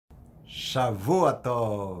Shavua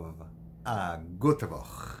Tov, Gute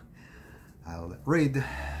Woche. I'll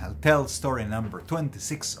tell story number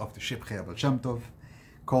 26 of the Shivchei Baal Shem Tov,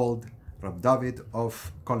 called Rab David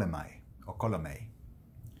of Kolomay, or Kolomay.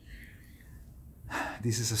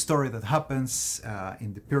 This is a story that happens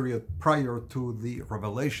in the period prior to the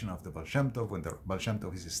revelation of the Baal Shem Tov, when the Baal Shem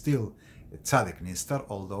Tov is still a tzaddik nistar,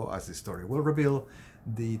 although, as the story will reveal,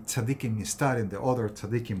 the tzaddikim nistar and the other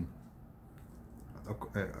tzaddikim,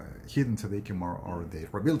 hidden tzaddikim or the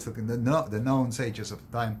revealed tzaddikim, the known sages of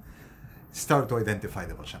the time, start to identify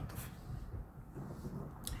the Baal Shem Tov.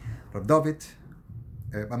 Rab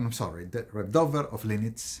Dover of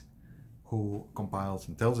Linitz, who compiles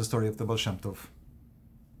and tells the story of the Baal Shem Tov,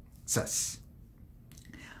 says,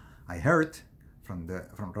 I heard from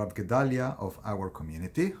Rab Gedalia of our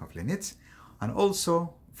community of Linitz, and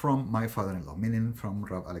also from my father-in-law, meaning from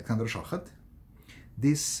Rab Alexander Shochet,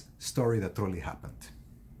 this story that truly happened.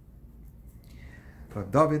 Rab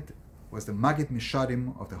David was the Magid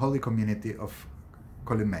Misharim of the holy community of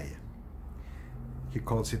Kolomay. He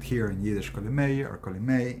calls it here in Yiddish Kolomay or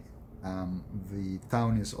Kolomay. The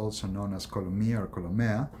town is also known as Kolomay or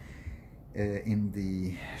Kolomea, in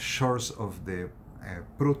the shores of the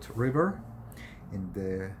Prut River, in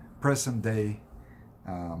the present-day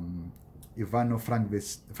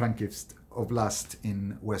Ivano-Frankivsk Oblast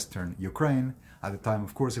in western Ukraine. At the time,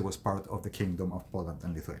 of course, it was part of the Kingdom of Poland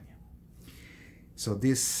and Lithuania. So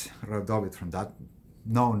this Rab David from that,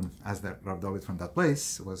 known as the Rab David from that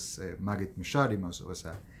place, was a Magid Misharim, was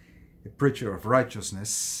a preacher of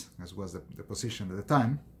righteousness, as was the position at the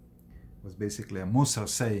time. Was basically a Musar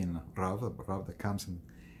saying Rav that comes and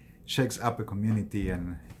shakes up a community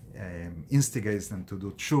and instigates them to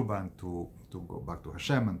do tshuva and to go back to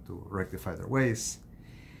Hashem and to rectify their ways.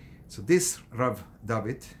 So this Rav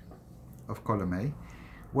David of Kolomay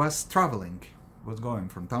was traveling, was going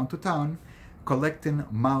from town to town, collecting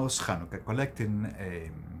Maos Chanukah, collecting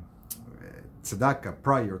tzedakah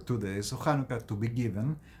prior to the days of Chanukah to be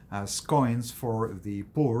given as coins for the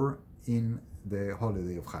poor in the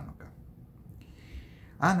holiday of Chanukah.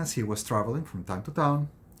 And as he was traveling from town to town,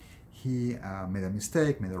 he made a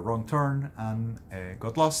mistake, made a wrong turn, and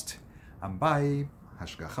got lost. And by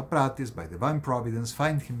Hashgacha Pratis, by divine providence,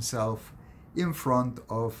 find himself in front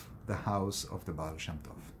of the house of the Baal Shem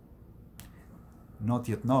Tov. Not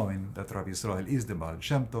yet knowing that Rabbi Yisrael is the Baal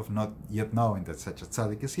Shem Tov, not yet knowing that such a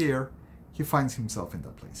tzaddik is here, he finds himself in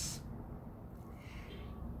that place.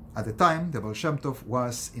 At the time, the Baal Shem Tov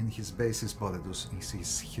was in his basis bodedus,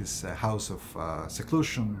 his house of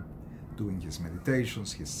seclusion, doing his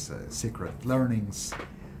meditations, his secret learnings,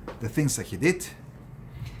 the things that he did.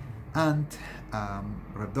 And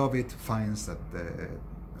Rab David finds that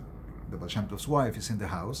the Baal Shem Tov's wife is in the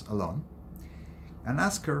house alone, and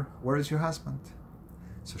asks her, where is your husband?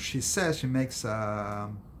 So she says, she makes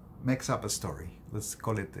up a story. Let's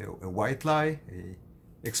call it a white lie, a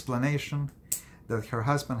explanation, that her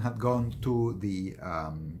husband had gone to the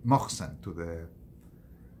Mochsen, to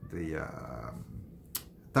the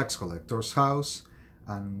tax collector's house,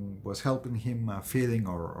 and was helping him feeding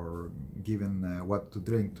or giving what to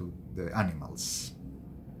drink to the animals.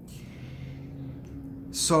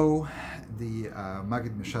 So the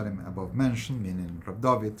Magid Misharim above mentioned, meaning Rab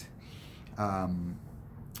David,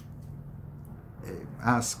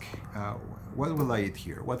 ask, what will I eat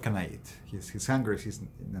here? What can I eat? He's hungry. He's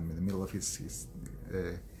in the middle of his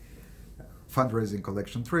fundraising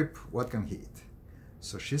collection trip. What can he eat?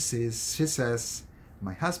 So she says,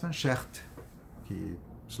 my husband shecht, he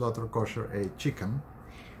slaughtered kosher a chicken,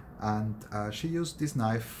 and she used this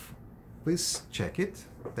knife. Please check it,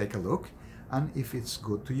 take a look, and if it's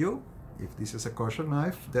good to you, if this is a kosher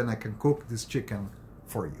knife, then I can cook this chicken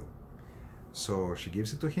for you. So she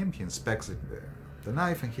gives it to him, he inspects it, the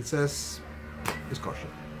knife, and he says, it's kosher.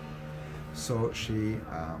 So she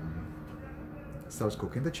starts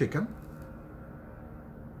cooking the chicken.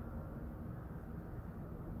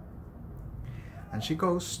 And she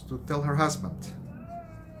goes to tell her husband,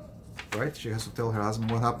 right? She has to tell her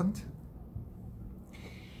husband what happened.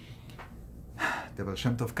 The Baal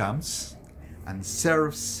Shem Tov comes and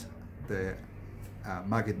serves the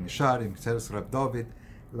Magid Misharim, serves Rab David,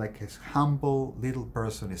 like a humble little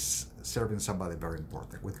person is serving somebody very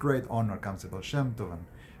important. With great honor comes the Baal Shem Tov and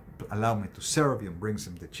allow me to serve you, and brings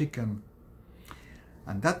him the chicken.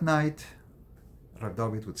 And that night, Rab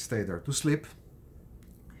David would stay there to sleep.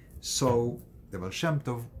 So the Baal Shem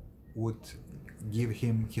Tov would give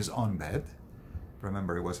him his own bed.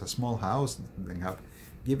 Remember, it was a small house,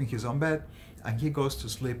 giving his own bed, and he goes to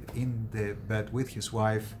sleep in the bed with his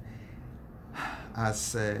wife.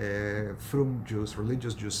 As frum Jews,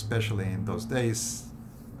 religious Jews, especially in those days,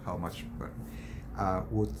 how much,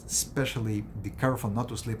 would especially be careful not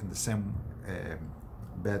to sleep in the same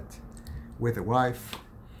bed with a wife,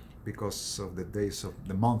 because of the days of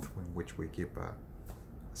the month in which we keep a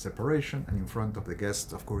separation, and in front of the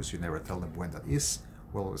guests, of course, you never tell them when that is.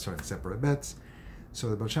 We'll always are in separate beds. So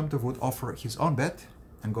the Baal Shem Tov would offer his own bed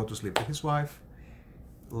and go to sleep with his wife.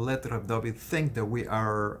 Let Rav David think that we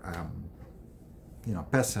are,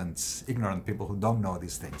 peasants, ignorant people who don't know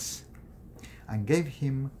these things, and gave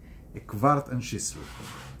him a kvart and shissel.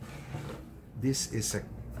 This is a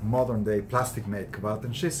modern-day plastic-made kvart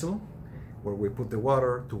and shissel, where we put the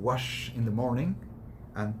water to wash in the morning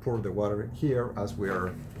and pour the water here as we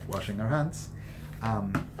are washing our hands.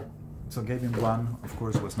 So gave him one. Of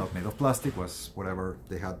course, it was not made of plastic, was whatever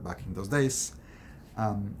they had back in those days.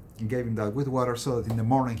 And gave him that with water so that in the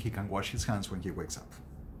morning he can wash his hands when he wakes up.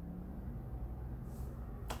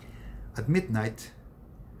 At midnight,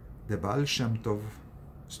 the Baal Shem Tov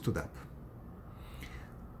stood up.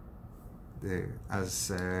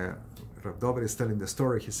 As Rav Dover is telling the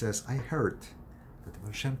story, he says, I heard that the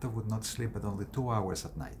Baal Shem Tov would not sleep but only 2 hours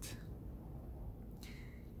at night.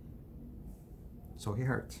 So he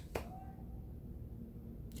heard.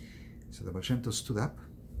 So the Baal Shem Tov stood up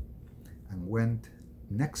and went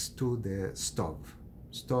next to the stove,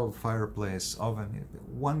 fireplace, oven,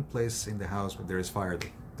 one place in the house where there is fire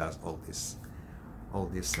that does all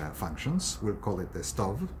these functions. We'll call it the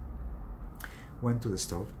stove. Went to the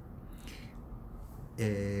stove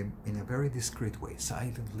in a very discreet way,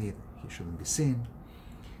 silently, he shouldn't be seen,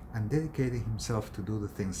 and dedicated himself to do the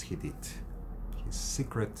things he did. His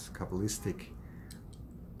secret Kabbalistic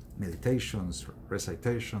meditations,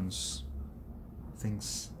 recitations,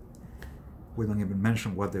 things we don't even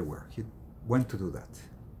mention what they were. He went to do that.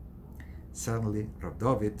 Suddenly, Rav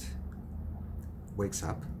David wakes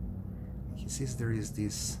up. He sees there is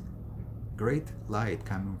this great light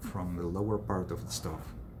coming from the lower part of the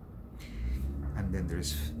stove. And then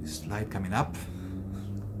there's this light coming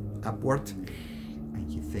upward,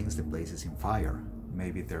 and he thinks the place is in fire.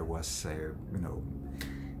 Maybe there was,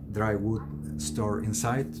 dry wood store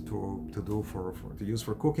inside to use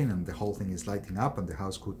for cooking, and the whole thing is lighting up, and the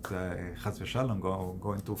house could Chas v'Shalom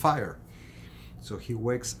go into fire. So he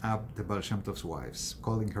wakes up the Baal Shem Tov's wives,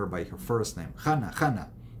 calling her by her first name, Hannah, Hannah.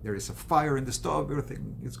 There is a fire in the stove.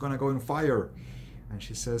 Everything is gonna go in fire. And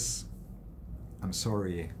she says, I'm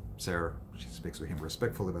sorry, sir. She speaks to him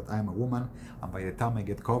respectfully, but I'm a woman, and by the time I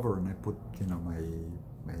get covered and I put,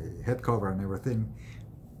 my head cover and everything,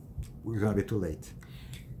 we're gonna be too late.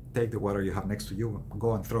 Take the water you have next to you,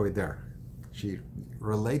 go and throw it there. She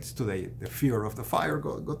relates to the fear of the fire.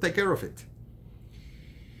 Go take care of it.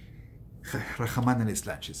 Rachaman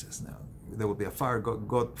al-Islam, she says, no, there will be a fire.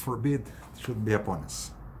 God forbid, it shouldn't be upon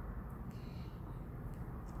us.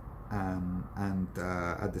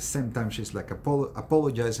 At the same time, she's like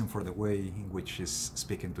apologizing for the way in which she's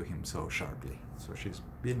speaking to him so sharply. So she's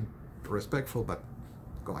being respectful, but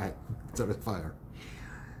go ahead, it's a fire.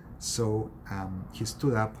 So he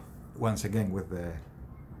stood up once again with the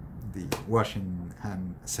washing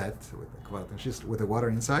hand set with the water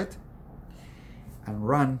inside, and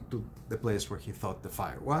ran to the place where he thought the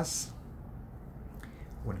fire was.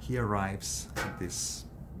 When he arrives at this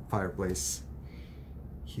fireplace,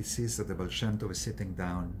 he sees that the Baal Shem Tov is sitting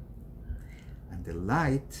down, and the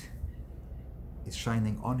light is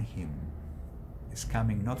shining on him. It's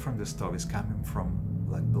coming not from the stove, it's coming from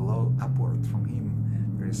like below, upward from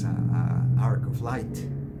him. There is an arc of light.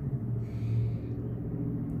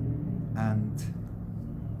 And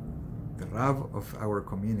the Rav of our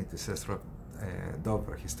community, says Rav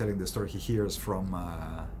Dover, he's telling the story he hears from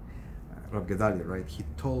Rav Gedalia, right? He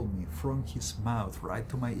told me from his mouth right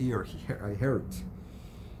to my ear, I heard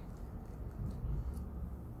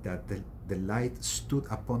that the light stood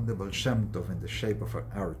upon the Baal Shem Tov in the shape of an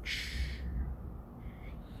arch.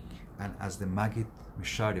 And as the Magid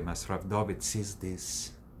Misharim, as Rav David sees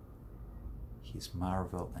this, he's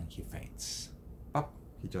marveled and he faints. Up,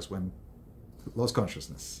 he just lost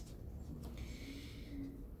consciousness.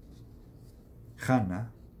 Hannah,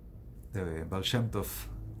 the Baal Shem Tov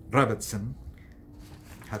Rebbetzin,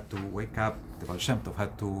 had to wake up the Baal Shem Tov,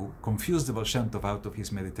 had to confuse the Baal Shem Tov out of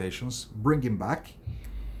his meditations, bring him back,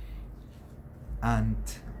 and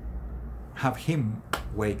have him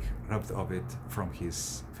wake Rav David from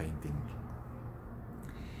his fainting.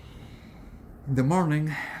 In the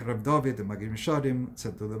morning, Rav David, the Magid Misharim,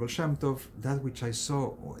 said to the Baal Shem Tov, that which I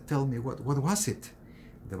saw, tell me, what was it?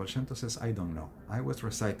 The Baal Shem Tov says, I don't know. I was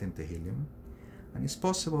reciting Tehillim, and it's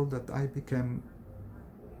possible that I became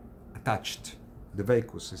attached. The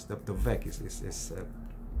Vekus is the Vek is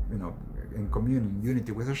in communion,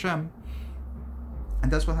 unity with Hashem.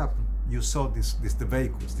 And that's what happened. You saw this the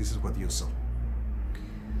vehicles. This is what you saw.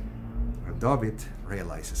 David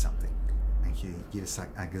realizes something, and he gives a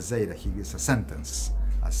gezerah, he gives a sentence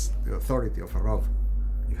as the authority of a Rav.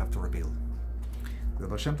 You have to rebuild. The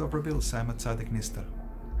Baal Shem Tov rebuilds Saimat Tzaddik Nister.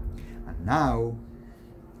 And now,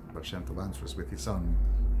 Baal Shem Tov answers with his own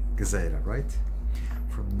gezerah, right?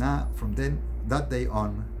 From then, that day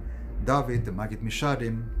on, David, the Magid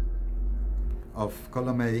Misharim of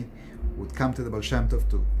Kolomay, would come to the Baal Shem Tov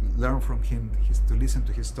to learn from him, to listen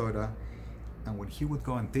to his Torah. And when he would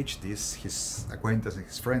go and teach this, his acquaintances,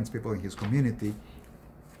 his friends, people in his community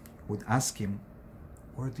would ask him,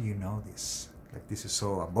 where do you know this? Like, this is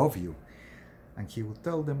so above you. And he would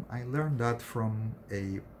tell them, I learned that from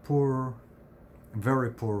a poor,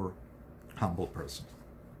 very poor, humble person.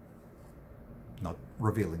 Not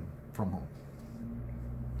revealing from whom.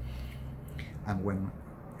 And when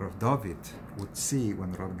Rav David would see,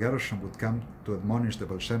 when Rav Gershom would come to admonish the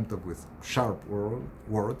Baal Shem Tov with sharp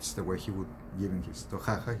words, the way he would give him his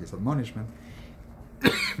tochacha, his admonishment,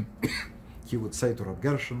 he would say to Rav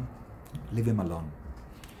Gershom, leave him alone.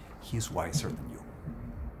 He's wiser than you.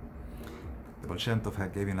 The Baal Shem Tov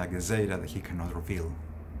had given a gezerah that he cannot reveal.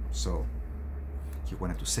 So he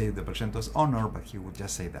wanted to save the Baal Shem Tov's honor, but he would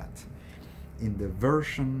just say that. In the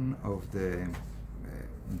version of the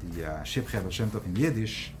Shivchei Baal Shem Tov in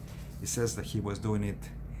Yiddish, he says that he was doing it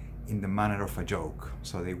in the manner of a joke,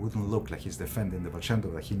 so they wouldn't look like he's defending the Baal Shem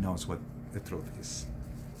Tov, that he knows what the truth is.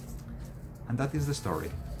 And that is the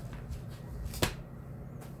story.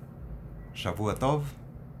 Shavua Tov,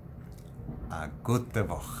 a good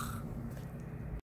Tevoch.